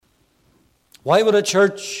Why would a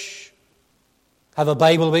church have a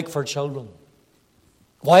Bible week for children?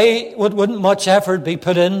 Why wouldn't much effort be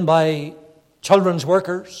put in by children's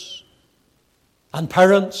workers and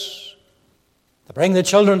parents to bring the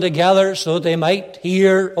children together so that they might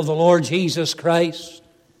hear of the Lord Jesus Christ?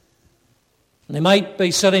 And they might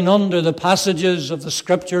be sitting under the passages of the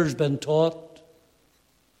Scriptures being taught.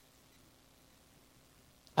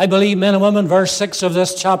 I believe, men and women, verse 6 of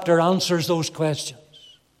this chapter answers those questions,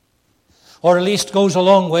 or at least goes a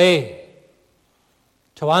long way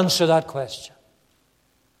to answer that question.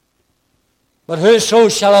 But whoso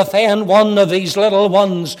shall offend one of these little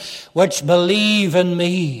ones which believe in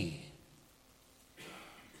me,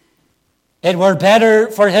 it were better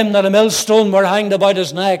for him that a millstone were hanged about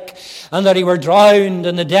his neck, and that he were drowned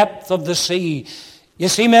in the depth of the sea. You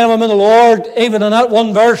see, men and women, the Lord, even in that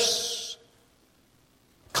one verse,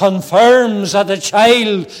 confirms that the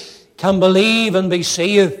child can believe and be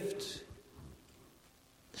saved.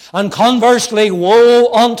 And conversely,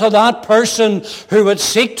 woe unto that person who would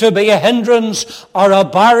seek to be a hindrance or a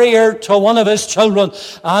barrier to one of his children.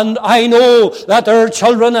 And I know that there are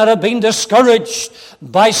children that have been discouraged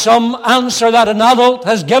by some answer that an adult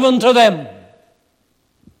has given to them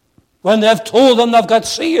when they've told them they've got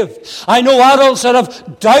saved. I know adults that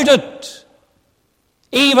have doubted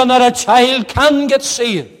even that a child can get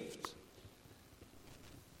saved.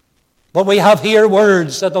 But we have here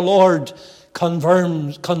words that the Lord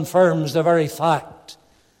confirms the very fact.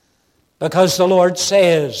 Because the Lord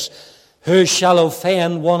says, who shall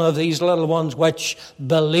offend one of these little ones which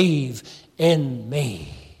believe in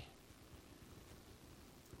me?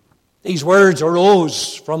 These words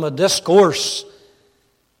arose from a discourse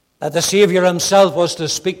that the Savior himself was to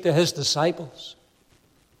speak to his disciples.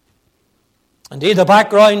 Indeed, the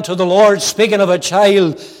background to the Lord speaking of a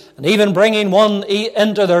child and even bringing one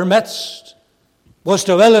into their midst was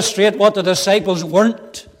to illustrate what the disciples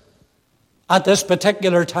weren't at this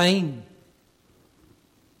particular time.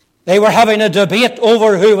 They were having a debate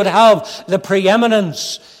over who would have the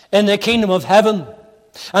preeminence in the kingdom of heaven.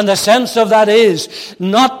 And the sense of that is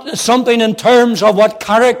not something in terms of what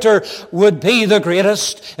character would be the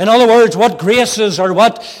greatest. In other words, what graces or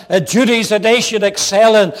what duties that they should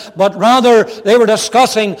excel in. But rather, they were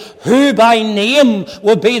discussing who by name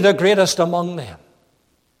would be the greatest among them.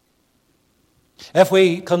 If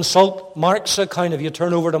we consult Mark's account, if you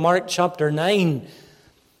turn over to Mark chapter 9,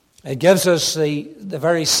 it gives us the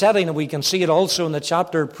very setting, and we can see it also in the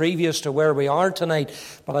chapter previous to where we are tonight.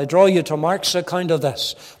 But I draw you to Mark's account of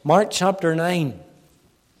this. Mark chapter 9.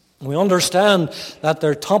 We understand that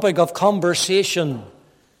their topic of conversation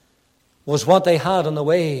was what they had on the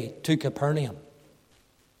way to Capernaum.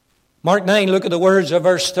 Mark 9, look at the words of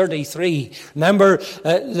verse 33. Remember,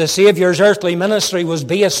 the Saviour's earthly ministry was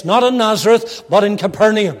based not in Nazareth, but in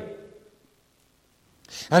Capernaum.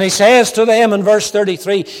 And he says to them in verse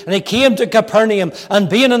 33, and he came to Capernaum, and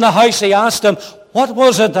being in the house, he asked them, what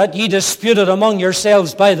was it that ye disputed among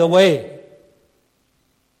yourselves by the way?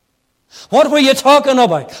 What were you talking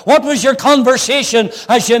about? What was your conversation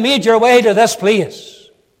as you made your way to this place?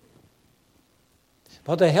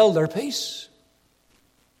 But they held their peace.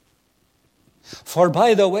 For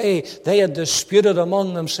by the way, they had disputed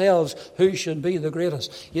among themselves who should be the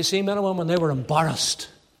greatest. You see, men and women, they were embarrassed.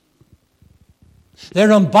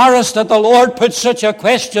 They're embarrassed that the Lord put such a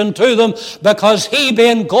question to them, because He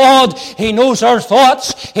being God, He knows our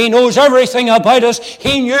thoughts, He knows everything about us.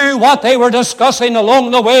 He knew what they were discussing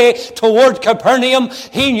along the way toward Capernaum.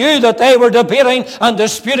 He knew that they were debating and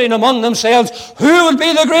disputing among themselves who would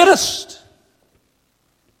be the greatest.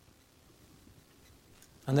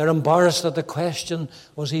 And they're embarrassed that the question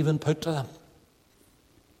was even put to them.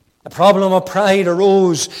 The problem of pride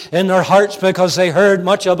arose in their hearts because they heard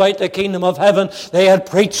much about the kingdom of heaven. They had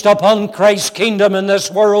preached upon Christ's kingdom in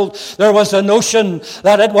this world. There was a notion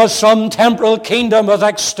that it was some temporal kingdom with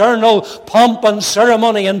external pomp and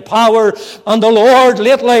ceremony and power. And the Lord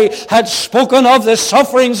lately had spoken of the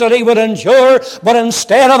sufferings that He would endure, but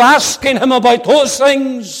instead of asking Him about those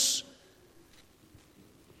things,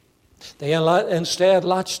 they instead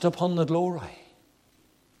latched upon the glory.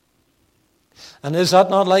 And is that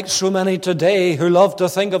not like so many today who love to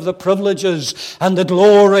think of the privileges and the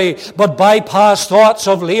glory, but bypass thoughts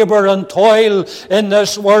of labor and toil in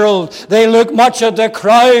this world? They look much at the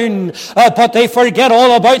crown, but they forget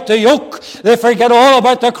all about the yoke. They forget all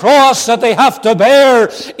about the cross that they have to bear,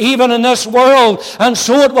 even in this world. And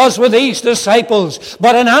so it was with these disciples.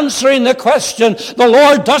 But in answering the question, the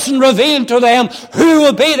Lord doesn't reveal to them who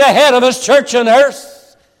will be the head of His church on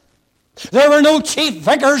earth. There were no chief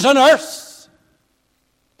vicars on earth.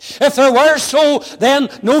 If there were so, then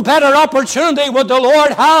no better opportunity would the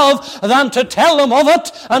Lord have than to tell them of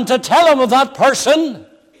it and to tell them of that person.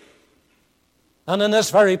 And in this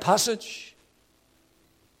very passage.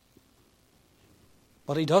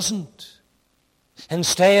 But he doesn't.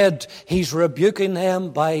 Instead, he's rebuking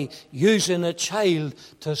them by using a child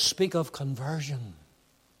to speak of conversion.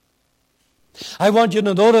 I want you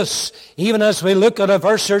to notice, even as we look at a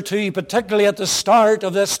verse or two, particularly at the start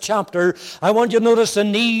of this chapter, I want you to notice the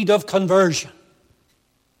need of conversion.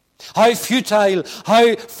 How futile,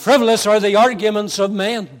 how frivolous are the arguments of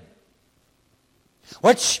men.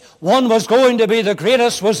 Which one was going to be the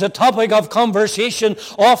greatest was the topic of conversation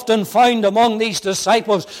often found among these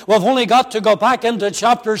disciples. We've only got to go back into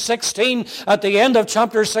chapter 16. At the end of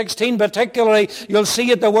chapter 16 particularly, you'll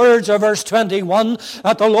see at the words of verse 21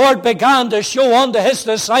 that the Lord began to show unto his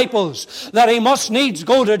disciples that he must needs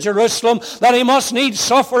go to Jerusalem, that he must needs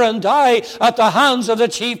suffer and die at the hands of the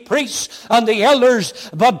chief priests and the elders,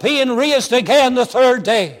 but being raised again the third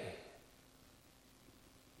day.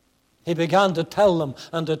 He began to tell them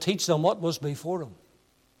and to teach them what was before him.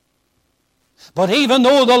 But even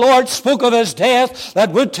though the Lord spoke of his death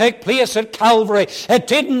that would take place at Calvary, it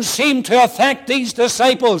didn't seem to affect these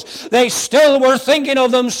disciples. They still were thinking of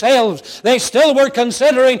themselves. They still were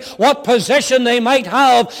considering what position they might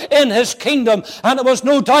have in his kingdom. And it was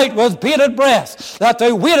no doubt with bated breath that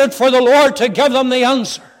they waited for the Lord to give them the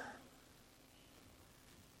answer.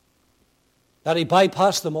 That he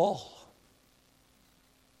bypassed them all.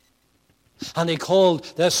 And he called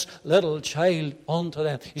this little child unto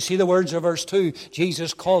them. You see the words of verse 2.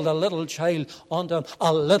 Jesus called a little child unto them.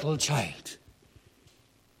 A little child.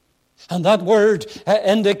 And that word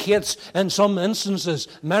indicates in some instances,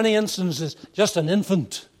 many instances, just an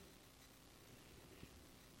infant.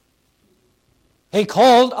 He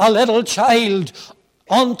called a little child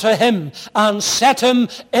unto him and set him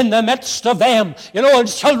in the midst of them. You know, in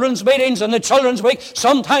children's meetings and the children's week,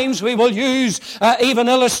 sometimes we will use even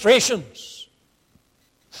illustrations,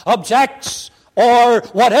 objects, or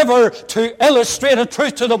whatever to illustrate a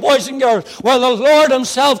truth to the boys and girls. Well, the Lord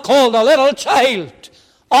himself called a little child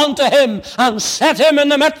unto him and set him in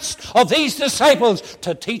the midst of these disciples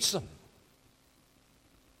to teach them.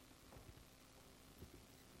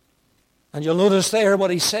 And you'll notice there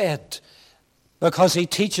what he said, because he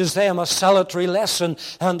teaches them a salutary lesson,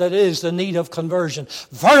 and it is the need of conversion.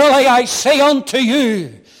 Verily I say unto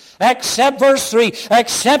you, except, verse 3,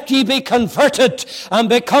 except ye be converted and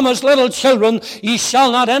become as little children, ye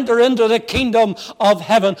shall not enter into the kingdom of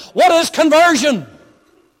heaven. What is conversion?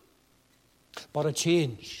 But a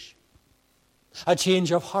change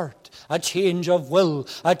of heart, a change of will,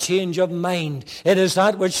 a change of mind. It is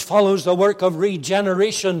that which follows the work of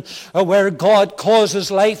regeneration, where God causes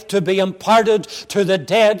life to be imparted to the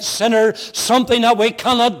dead sinner, something that we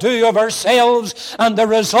cannot do of ourselves, and the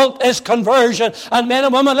result is conversion. And men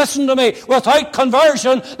and women, listen to me, without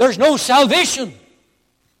conversion, there's no salvation.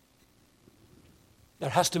 There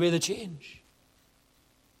has to be the change.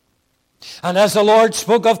 And as the Lord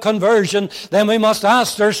spoke of conversion, then we must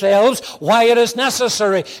ask ourselves why it is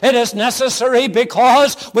necessary. It is necessary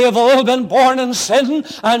because we have all been born in sin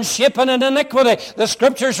and shapen in iniquity. The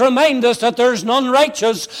Scriptures remind us that there is none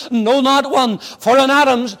righteous, no, not one. For in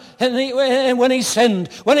Adam, when he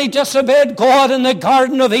sinned, when he disobeyed God in the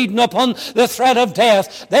Garden of Eden upon the threat of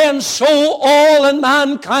death, then so all in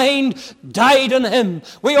mankind died in him.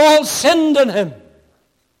 We all sinned in him.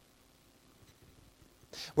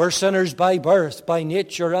 We're sinners by birth, by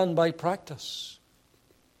nature, and by practice.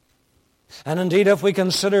 And indeed, if we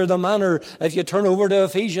consider the manner, if you turn over to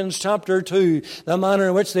Ephesians chapter 2, the manner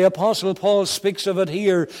in which the Apostle Paul speaks of it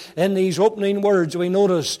here in these opening words, we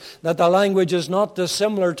notice that the language is not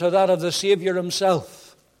dissimilar to that of the Savior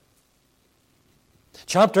himself.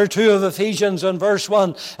 Chapter 2 of Ephesians and verse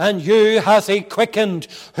 1, and you hath he quickened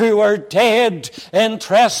who were dead in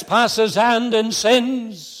trespasses and in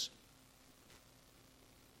sins,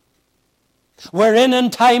 wherein in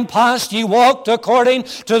time past ye walked according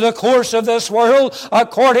to the course of this world,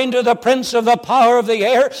 according to the prince of the power of the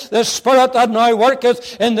air, the spirit that now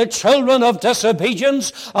worketh in the children of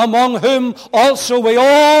disobedience, among whom also we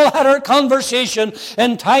all had our conversation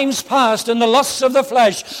in times past in the lusts of the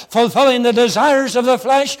flesh, fulfilling the desires of the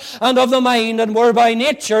flesh and of the mind, and were by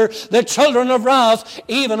nature the children of wrath,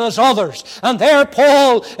 even as others. And there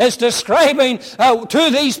Paul is describing to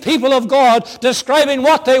these people of God, describing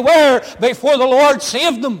what they were before the Lord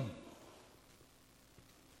saved them.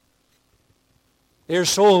 Dear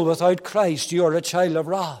soul, without Christ, you are a child of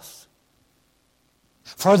wrath.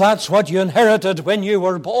 For that's what you inherited when you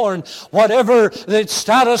were born. Whatever the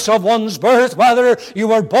status of one's birth, whether you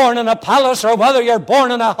were born in a palace or whether you're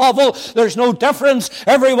born in a hovel, there's no difference.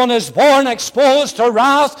 Everyone is born exposed to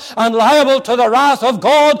wrath and liable to the wrath of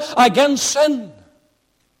God against sin.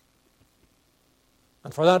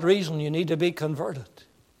 And for that reason, you need to be converted.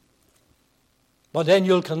 But then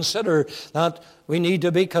you'll consider that we need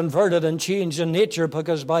to be converted and changed in nature,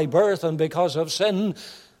 because by birth and because of sin,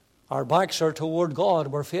 our backs are toward God.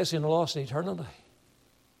 We're facing a lost eternity.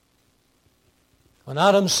 When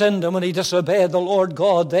Adam sinned and when he disobeyed the Lord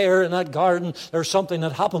God there in that garden, there's something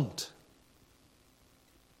that happened.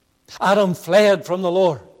 Adam fled from the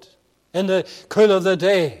Lord in the cool of the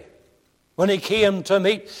day. When he came to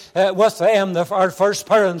meet with them, our first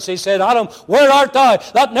parents, he said, Adam, where art thou?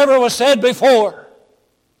 That never was said before.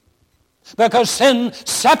 Because sin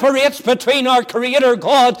separates between our Creator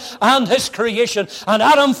God and His creation. And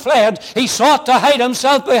Adam fled. He sought to hide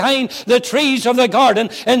himself behind the trees of the garden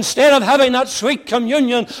instead of having that sweet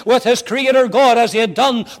communion with his Creator God as he had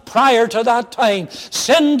done prior to that time.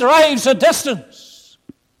 Sin drives a distance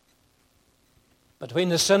between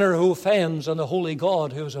the sinner who offends and the holy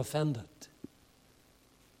God who is offended.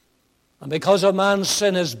 And because of man's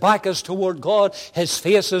sin, his back is toward God. His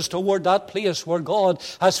face is toward that place where God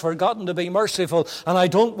has forgotten to be merciful. And I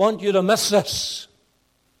don't want you to miss this.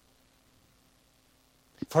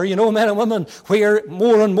 For you know, men and women, we are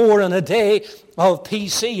more and more in a day of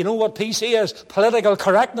PC. You know what PC is? Political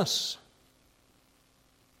correctness.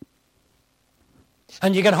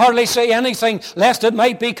 And you can hardly say anything lest it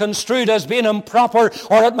might be construed as being improper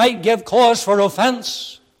or it might give cause for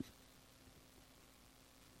offense.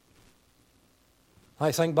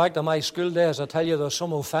 I think back to my school days. I tell you, there's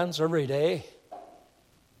some offense every day.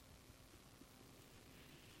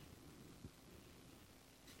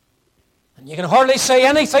 And you can hardly say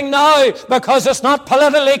anything now because it's not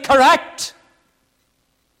politically correct.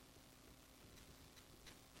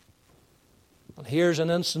 And here's an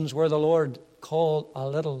instance where the Lord called a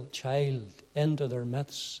little child into their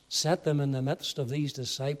midst, set them in the midst of these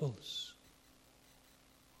disciples.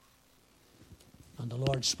 And the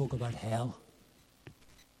Lord spoke about hell.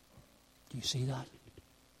 Do you see that?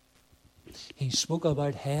 He spoke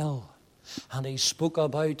about hell. And he spoke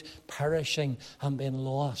about perishing and being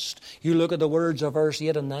lost. You look at the words of verse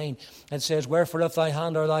 8 and 9. It says, wherefore if thy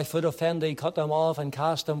hand or thy foot offend thee, cut them off and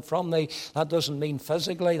cast them from thee. That doesn't mean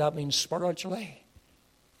physically, that means spiritually.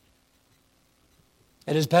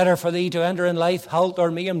 It is better for thee to enter in life halt or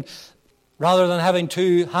maimed, rather than having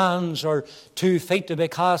 2 hands or 2 feet to be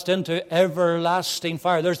cast into everlasting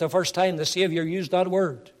fire. There's the first time the Savior used that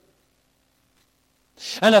word.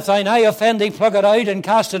 And if thine eye offend thee, pluck it out and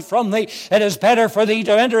cast it from thee. It is better for thee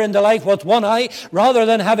to enter into life with 1 eye, rather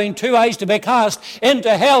than having 2 eyes to be cast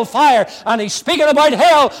into hell fire. And he's speaking about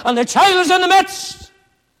hell, and the child is in the midst.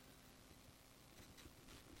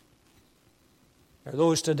 There are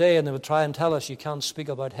those today, and they would try and tell us you can't speak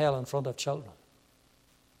about hell in front of children,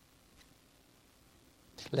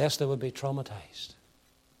 lest they would be traumatized.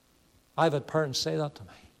 I've had parents say that to me.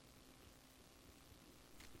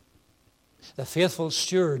 The faithful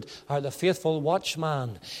steward or the faithful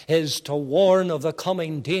watchman is to warn of the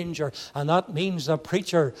coming danger. And that means the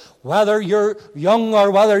preacher, whether you're young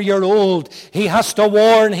or whether you're old, he has to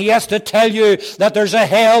warn, he has to tell you that there's a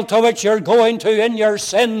hell to which you're going to in your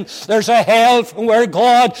sin. There's a hell where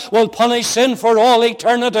God will punish sin for all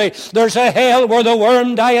eternity. There's a hell where the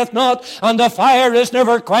worm dieth not and the fire is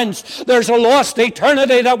never quenched. There's a lost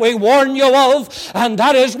eternity that we warn you of, and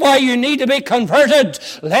that is why you need to be converted,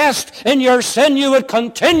 lest in your sin you would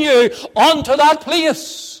continue on to that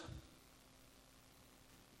place.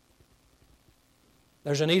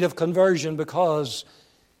 There's a need of conversion because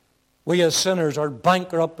we as sinners are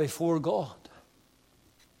bankrupt before God.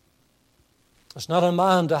 It's not a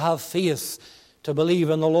man to have faith to believe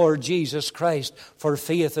in the Lord Jesus Christ, for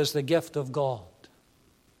faith is the gift of God.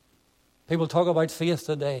 People talk about faith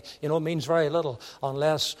today. You know, it means very little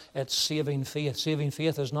unless it's saving faith. Saving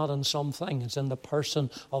faith is not in something. It's in the person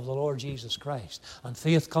of the Lord Jesus Christ. And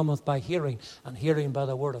faith cometh by hearing, and hearing by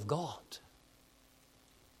the word of God.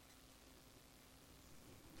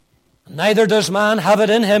 Neither does man have it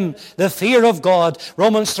in him, the fear of God.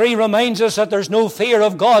 Romans 3 reminds us that there's no fear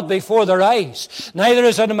of God before their eyes. Neither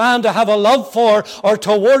is it a man to have a love for or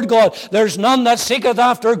toward God. There's none that seeketh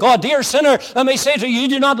after God. Dear sinner, let me say to you, you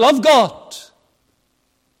do not love God.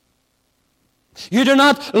 You do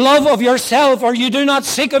not love of yourself, or you do not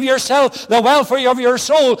seek of yourself the welfare of your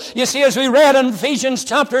soul. You see, as we read in Ephesians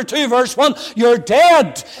chapter 2, verse 1, you're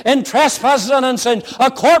dead in trespasses and in sin.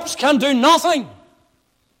 A corpse can do nothing.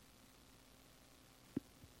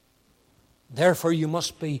 Therefore, you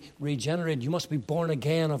must be regenerated. You must be born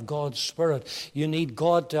again of God's Spirit. You need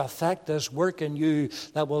God to effect this work in you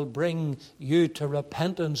that will bring you to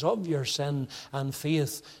repentance of your sin and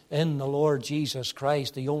faith in the Lord Jesus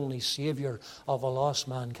Christ, the only Savior of a lost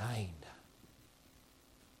mankind.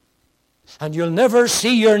 And you'll never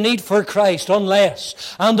see your need for Christ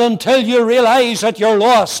unless and until you realize that you're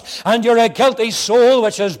lost and you're a guilty soul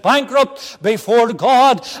which is bankrupt before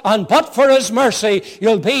God, and but for His mercy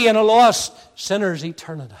you'll be in a lost sinner's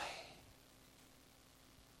eternity.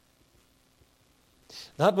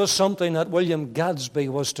 That was something that William Gadsby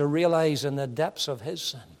was to realize in the depths of his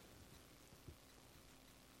sin.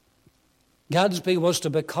 Gadsby was to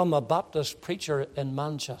become a Baptist preacher in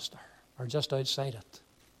Manchester, or just outside it.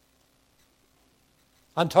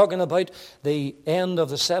 I'm talking about the end of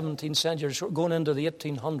the 17th century, going into the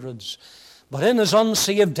 1800s. But in his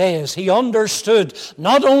unsaved days, he understood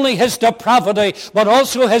not only his depravity, but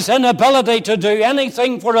also his inability to do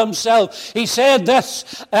anything for himself. He said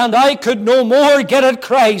this, and I could no more get at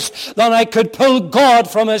Christ than I could pull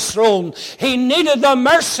God from His throne. He needed the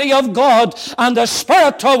mercy of God and the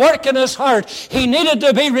Spirit to work in his heart. He needed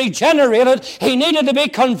to be regenerated. He needed to be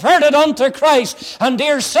converted unto Christ. And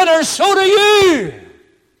dear sinners, so do you.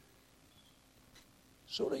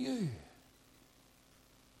 So do you.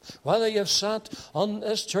 Whether you've sat on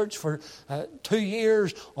this church for 2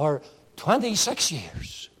 years or 26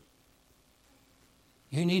 years,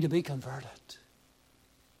 you need to be converted.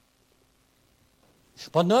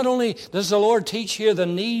 But not only does the Lord teach here the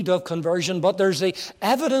need of conversion, but there's the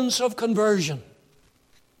evidence of conversion.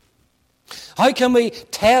 How can we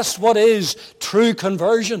test what is true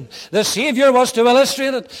conversion? The Savior was to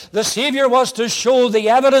illustrate it. The Savior was to show the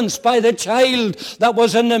evidence by the child that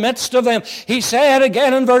was in the midst of them. He said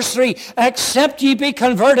again in verse 3, except ye be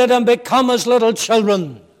converted and become as little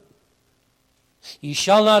children, ye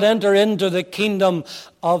shall not enter into the kingdom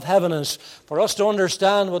of heaven. For us to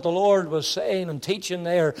understand what the Lord was saying and teaching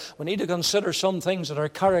there, we need to consider some things that are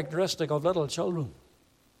characteristic of little children.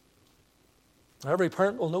 Every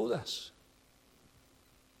parent will know this.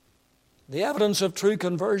 The evidence of true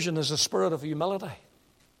conversion is a spirit of humility.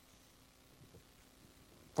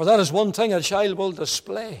 For that is one thing a child will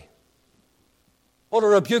display. What a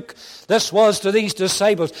rebuke this was to these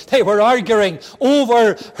disciples. They were arguing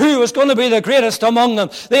over who was going to be the greatest among them.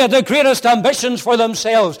 They had the greatest ambitions for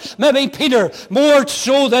themselves. Maybe Peter, more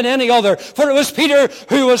so than any other. For it was Peter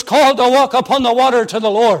who was called to walk upon the water to the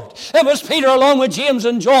Lord. It was Peter along with James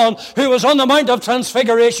and John who was on the Mount of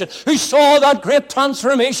Transfiguration, who saw that great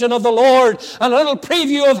transformation of the Lord, and a little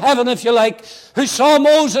preview of heaven, if you like, who saw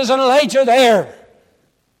Moses and Elijah there.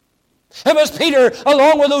 It was Peter,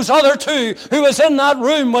 along with those other two, who was in that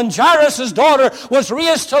room when Jairus' daughter was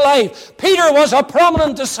raised to life. Peter was a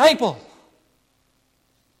prominent disciple.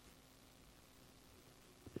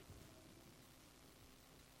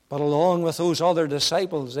 But along with those other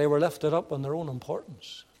disciples, they were lifted up in their own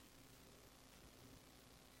importance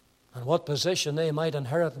and what position they might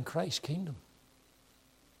inherit in Christ's kingdom.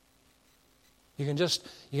 You can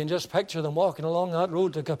just picture them walking along that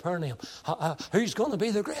road to Capernaum. Who's going to be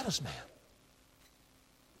the greatest man?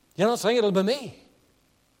 You don't think it'll be me?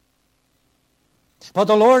 But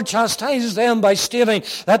the Lord chastises them by stating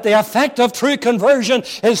that the effect of true conversion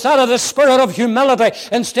is that of the spirit of humility.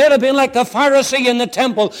 Instead of being like the Pharisee in the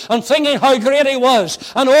temple and thinking how great he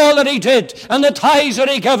was and all that he did and the tithes that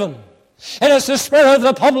he given. It is the spirit of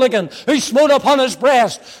the publican who smote upon his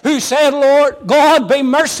breast, who said, Lord God, be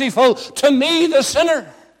merciful to me, the sinner.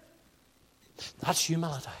 That's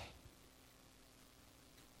humility.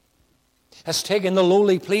 It's taking the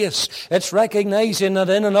lowly place. It's recognizing that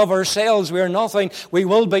in and of ourselves we are nothing. We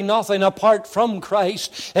will be nothing apart from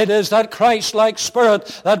Christ. It is that Christ-like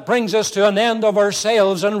spirit that brings us to an end of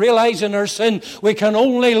ourselves, and realizing our sin, we can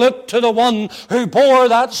only look to the one who bore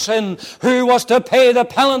that sin, who was to pay the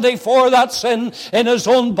penalty for that sin in his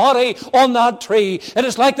own body on that tree. It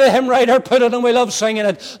is like the hymn writer put it, and we love singing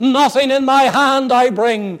it. Nothing in my hand I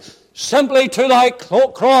bring, simply to thy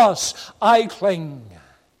cross I cling.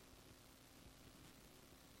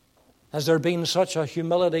 Has there been such a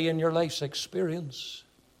humility in your life's experience?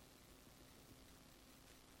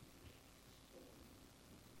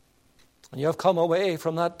 And you have come away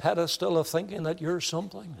from that pedestal of thinking that you're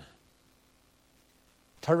something,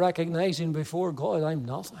 to recognizing before God, I'm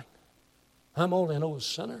nothing. I'm only an old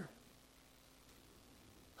sinner.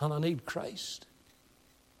 And I need Christ.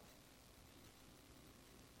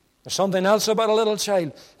 There's something else about a little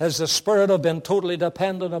child. Has the spirit of being totally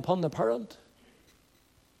dependent upon the parent?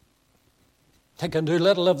 They can do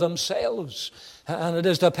little of themselves. And it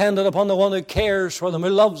is dependent upon the one who cares for them, who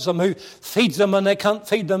loves them, who feeds them when they can't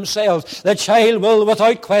feed themselves. The child will,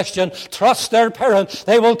 without question, trust their parent.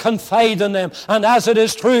 They will confide in them. And as it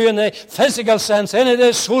is true in the physical sense, and it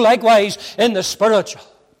is so likewise in the spiritual.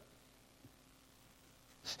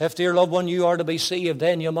 If, dear loved one, you are to be saved,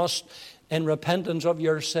 then you must, in repentance of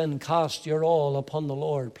your sin, cast your all upon the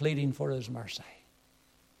Lord, pleading for His mercy.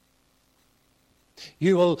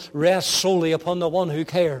 You will rest solely upon the one who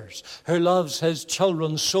cares, who loves His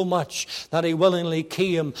children so much that He willingly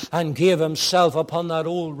came and gave Himself upon that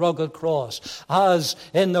old rugged cross. As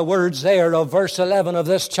in the words there of verse 11 of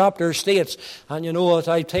this chapter states, and you know, as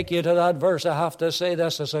I take you to that verse, I have to say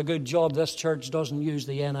this, it's a good job this church doesn't use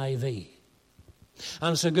the NIV.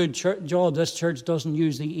 And it's a good job this church doesn't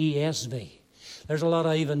use the ESV. There's a lot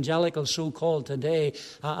of evangelicals so-called today,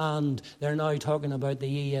 and they're now talking about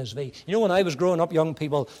the ESV. You know, when I was growing up, young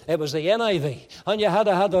people, it was the NIV, and you had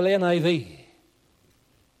to have the NIV.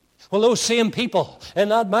 Well, those same people in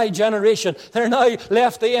that my generation, they're now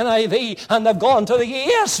left the NIV, and they've gone to the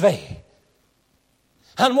ESV.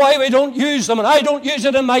 And why we don't use them, and I don't use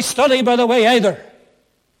it in my study, by the way, either.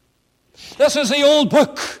 This is the old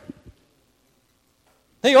book.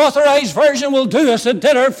 The authorized version will do us. It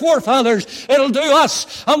did our forefathers. It'll do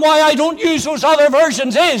us. And why I don't use those other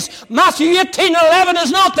versions is Matthew 18:11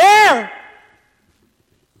 is not there.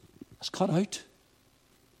 It's cut out.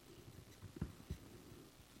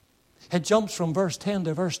 It jumps from verse 10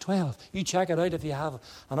 to verse 12. You check it out if you have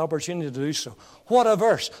an opportunity to do so. What a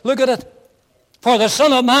verse. Look at it. For the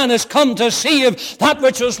Son of Man is come to save that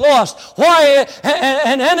which was lost. Why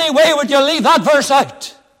in any way would you leave that verse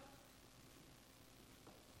out?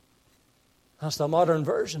 That's the modern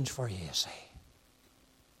versions for you, see.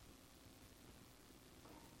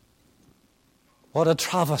 What a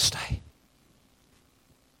travesty.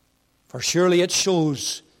 For surely it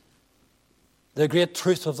shows the great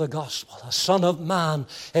truth of the gospel. The Son of Man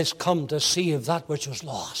is come to save that which was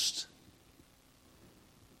lost.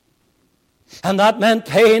 And that meant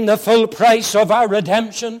paying the full price of our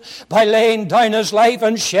redemption by laying down His life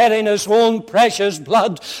and shedding His own precious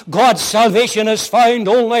blood. God's salvation is found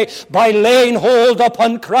only by laying hold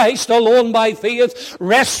upon Christ alone by faith.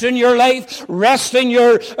 Rest in your life, rest in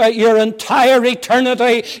your entire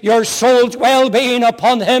eternity, your soul's well-being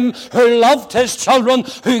upon Him who loved His children,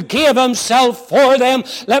 who gave Himself for them.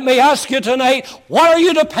 Let me ask you tonight, what are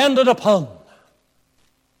you dependent upon?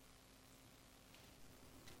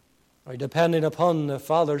 Are you depending upon the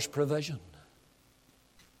Father's provision?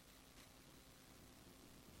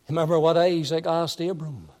 Remember what Isaac asked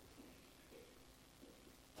Abram.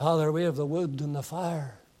 Father, we have the wood and the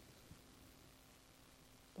fire,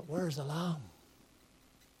 but where's the lamb?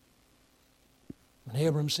 And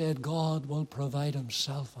Abram said, God will provide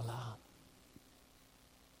Himself a lamb.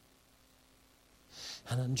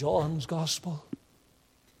 And in John's Gospel,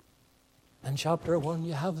 in chapter 1,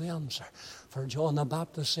 you have the answer. For John the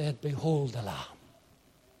Baptist said, behold the Lamb.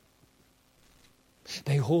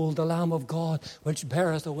 Behold the Lamb of God, which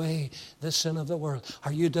beareth away the sin of the world.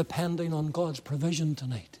 Are you depending on God's provision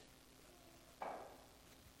tonight?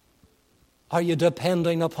 Are you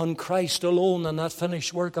depending upon Christ alone and that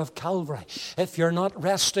finished work of Calvary? If you're not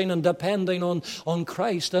resting and depending on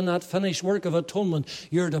Christ and that finished work of atonement,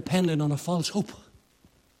 you're depending on a false hope.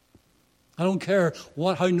 I don't care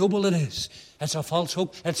how noble it is. It's a false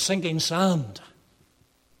hope. It's sinking sand.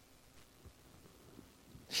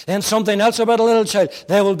 And something else about a little child.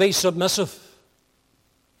 They will be submissive.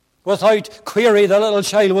 Without query, the little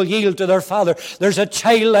child will yield to their father. There's a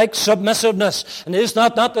childlike submissiveness. And is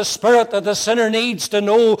not the spirit that the sinner needs to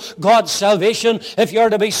know God's salvation? If you're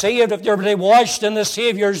to be saved, if you're to be washed in the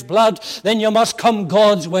Savior's blood, then you must come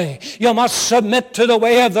God's way. You must submit to the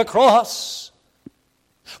way of the cross.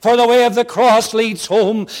 For the way of the cross leads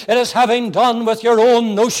home. It is having done with your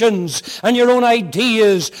own notions and your own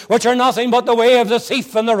ideas, which are nothing but the way of the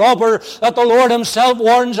thief and the robber that the Lord Himself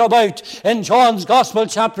warns about in John's Gospel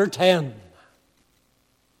chapter 10.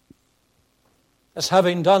 It's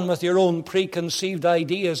having done with your own preconceived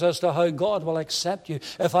ideas as to how God will accept you.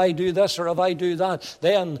 If I do this or if I do that,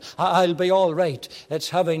 then I'll be all right. It's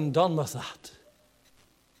having done with that.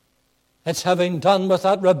 It's having done with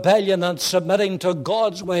that rebellion and submitting to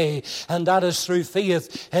God's way, and that is through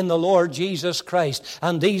faith in the Lord Jesus Christ.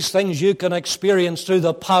 And these things you can experience through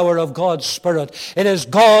the power of God's Spirit. It is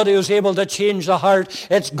God who is able to change the heart.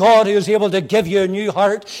 It's God who is able to give you a new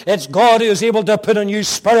heart. It's God who is able to put a new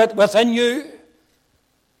spirit within you.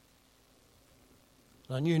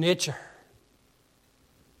 A new nature,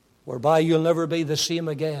 whereby you'll never be the same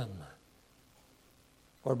again.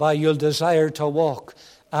 Whereby you'll desire to walk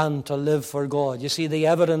and to live for God. You see, the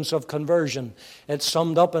evidence of conversion, it's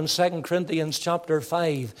summed up in 2 Corinthians chapter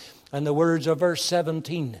 5 and the words of verse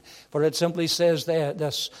 17. For it simply says there,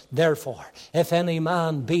 this, therefore, if any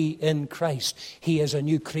man be in Christ, he is a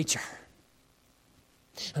new creature.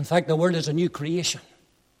 In fact, the word is a new creation.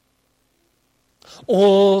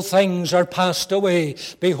 All things are passed away.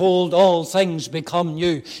 Behold, all things become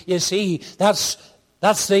new. You see, that's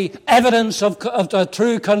the evidence of the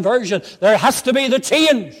true conversion. There has to be the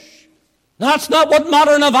change. That's not what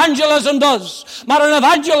modern evangelism does. Modern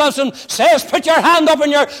evangelism says, put your hand up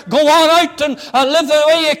and go on out and live the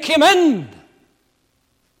way you came in.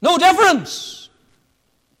 No difference.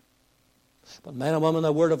 But men and women,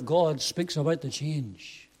 the Word of God speaks about the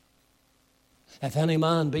change. If any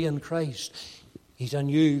man be in Christ, he's a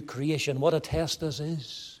new creation. What a test this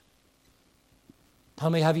is. Tell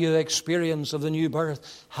me, have you experience of the new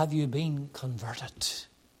birth? Have you been converted?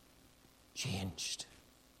 Changed.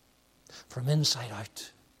 From inside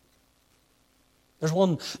out. There's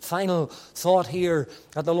one final thought here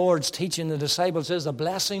that the Lord's teaching the disciples is the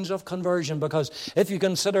blessings of conversion. Because if you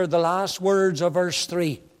consider the last words of verse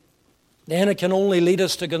 3, then it can only lead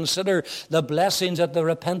us to consider the blessings that the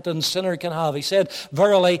repentant sinner can have. He said,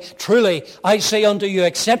 verily, truly, I say unto you,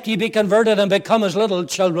 except ye be converted and become as little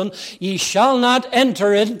children, ye shall not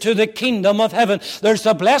enter into the kingdom of heaven. There's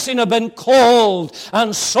the blessing of being called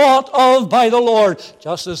and sought of by the Lord.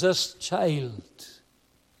 Just as this child,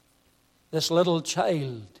 this little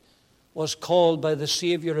child, was called by the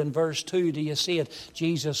Savior in verse 2. Do you see it?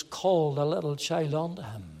 Jesus called a little child unto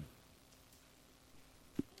him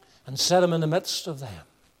and set him in the midst of them.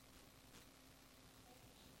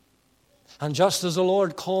 And just as the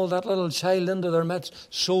Lord called that little child into their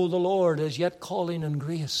midst, so the Lord is yet calling in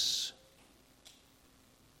grace.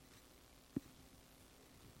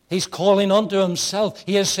 He's calling unto himself.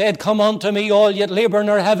 He has said, come unto me, all yet labor and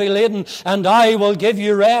are heavy laden, and I will give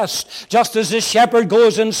you rest. Just as the shepherd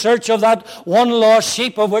goes in search of that one lost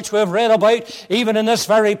sheep of which we've read about, even in this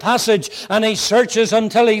very passage, and he searches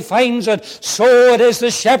until he finds it, so it is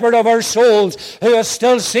the shepherd of our souls who is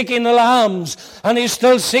still seeking the lambs, and he's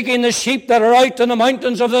still seeking the sheep that are out in the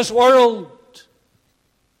mountains of this world.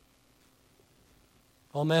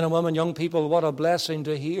 Oh, men and women, young people, what a blessing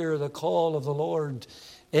to hear the call of the Lord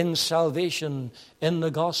in salvation, in the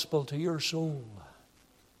gospel to your soul.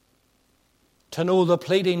 To know the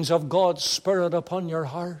pleadings of God's Spirit upon your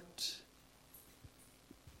heart.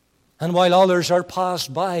 And while others are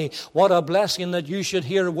passed by, what a blessing that you should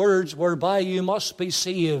hear words whereby you must be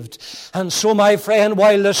saved. And so, my friend,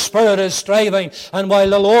 while the Spirit is striving and while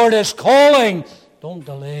the Lord is calling, don't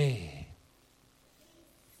delay.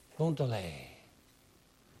 Don't delay.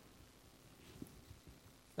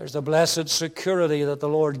 There's the blessed security that the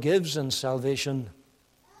Lord gives in salvation.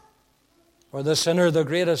 For the sinner, the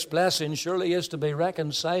greatest blessing surely is to be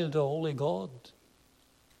reconciled to a holy God.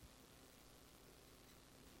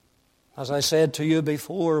 As I said to you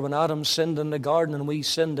before, when Adam sinned in the garden and we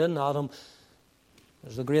sinned in Adam,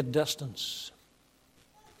 there's a great distance.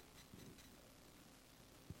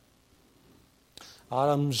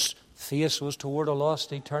 Adam's face was toward a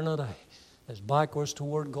lost eternity. His back was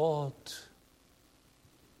toward God.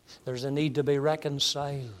 There's a need to be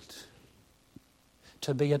reconciled,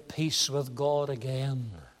 to be at peace with God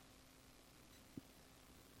again.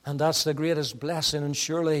 And that's the greatest blessing. And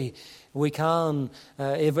surely we can,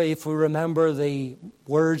 if we remember the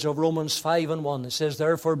words of Romans 5:1, it says,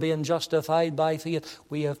 therefore being justified by faith,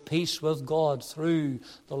 we have peace with God through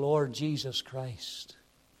the Lord Jesus Christ.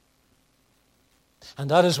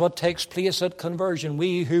 And that is what takes place at conversion.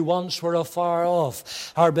 We who once were afar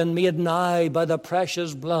off are been made nigh by the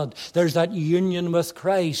precious blood. There's that union with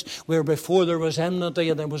Christ where before there was enmity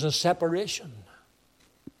and there was a separation.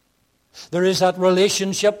 There is that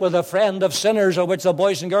relationship with a friend of sinners, of which the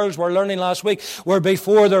boys and girls were learning last week, where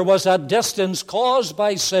before there was that distance caused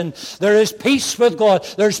by sin. There is peace with God.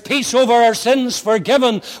 There's peace over our sins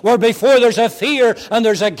forgiven, where before there's a fear and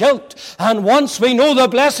there's a guilt. And once we know the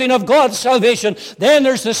blessing of God's salvation, then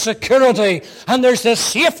there's the security and there's the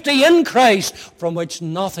safety in Christ from which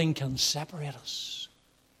nothing can separate us.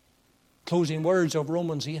 Closing words of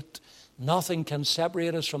Romans 8. Nothing can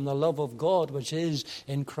separate us from the love of God which is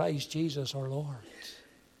in Christ Jesus our Lord.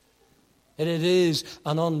 It is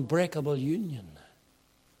an unbreakable union.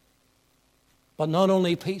 But not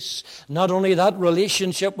only peace, not only that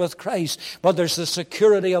relationship with Christ, but there's the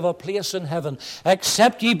security of a place in heaven.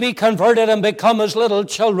 Except ye be converted and become as little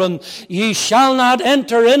children, ye shall not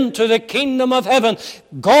enter into the kingdom of heaven.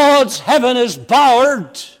 God's heaven is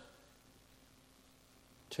bowered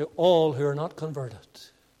to all who are not converted.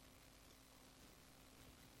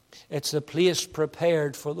 It's a place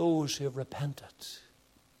prepared for those who have repented.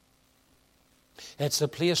 It's a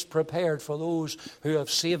place prepared for those who have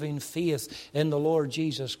saving faith in the Lord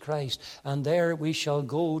Jesus Christ. And there we shall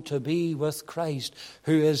go to be with Christ,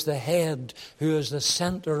 who is the head, who is the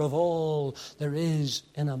center of all there is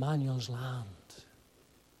in Emmanuel's land.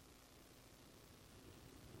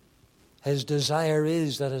 His desire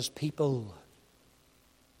is that his people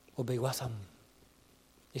will be with him.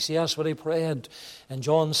 You see, that's what he prayed in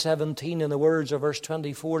John 17 in the words of verse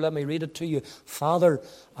 24. Let me read it to you. Father,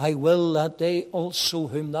 I will that they also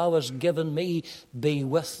whom thou hast given me be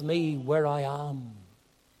with me where I am,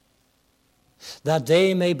 that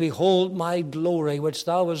they may behold my glory which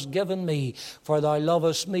thou hast given me, for thou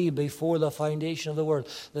lovest me before the foundation of the world.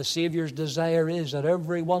 The Saviour's desire is that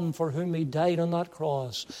everyone for whom he died on that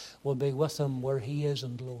cross will be with him where he is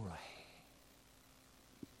in glory.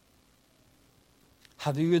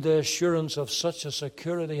 Have you the assurance of such a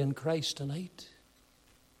security in Christ tonight?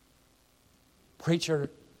 Preacher,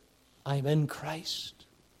 I'm in Christ.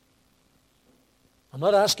 I'm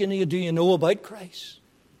not asking you, do you know about Christ?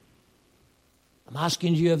 I'm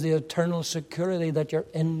asking you of the eternal security that you're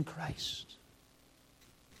in Christ.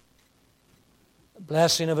 The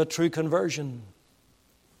blessing of a true conversion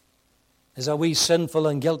is that we sinful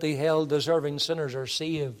and guilty, hell-deserving sinners are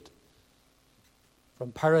saved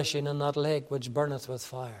from perishing in that lake which burneth with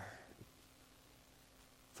fire.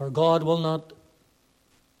 For God will not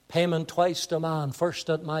payment twice to man, first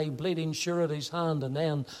at my bleeding surety's hand, and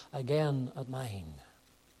then again at mine.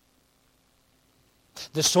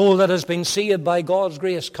 The soul that has been saved by God's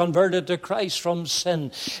grace, converted to Christ from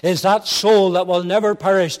sin, is that soul that will never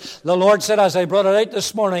perish. The Lord said, as I brought it out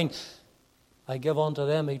this morning, I give unto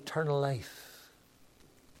them eternal life.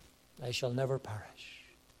 They shall never perish.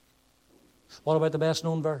 What about the best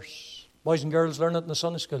known verse? Boys and girls learn it in the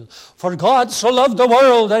Sunday school. For God so loved the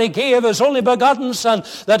world that he gave his only begotten Son,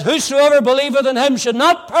 that whosoever believeth in him should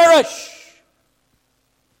not perish,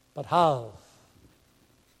 but have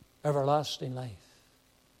everlasting life.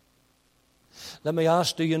 Let me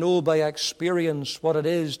ask, do you know by experience what it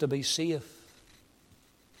is to be safe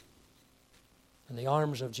in the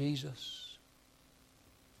arms of Jesus?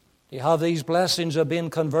 You have these blessings of being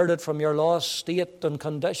converted from your lost state and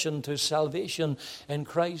condition to salvation in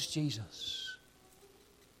Christ Jesus.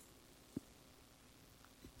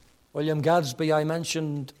 William Gadsby, I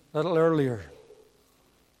mentioned a little earlier.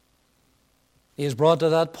 He is brought to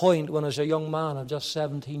that point when as a young man of just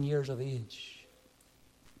 17 years of age.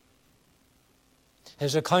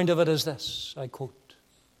 His account of it is this, I quote,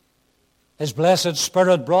 His blessed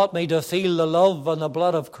Spirit brought me to feel the love and the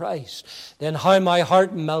blood of Christ. Then how my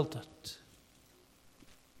heart melted.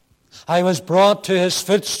 I was brought to his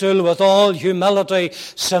footstool with all humility,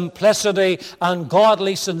 simplicity, and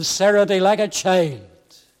godly sincerity like a child.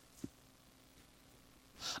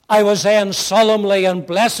 I was then solemnly and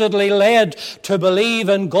blessedly led to believe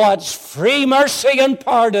in God's free mercy and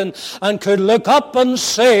pardon, and could look up and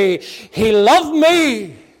say, He loved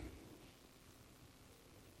me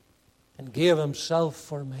and gave himself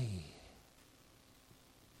for me.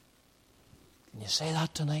 Can you say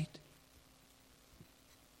that tonight?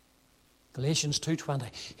 Galatians 2:20,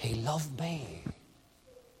 He loved me.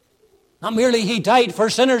 Not merely He died for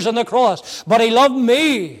sinners on the cross, but He loved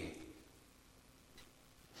me.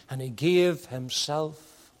 And He gave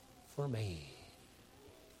Himself for me.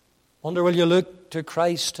 Wonder, will you look to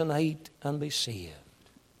Christ tonight and be saved?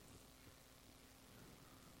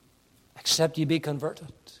 Except ye be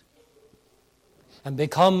converted and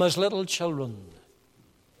become as little children,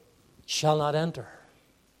 shall not enter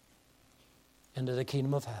into the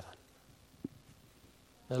kingdom of heaven.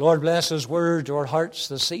 May the Lord bless His word to our hearts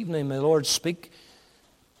this evening. May the Lord speak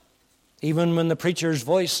even when the preacher's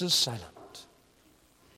voice is silent.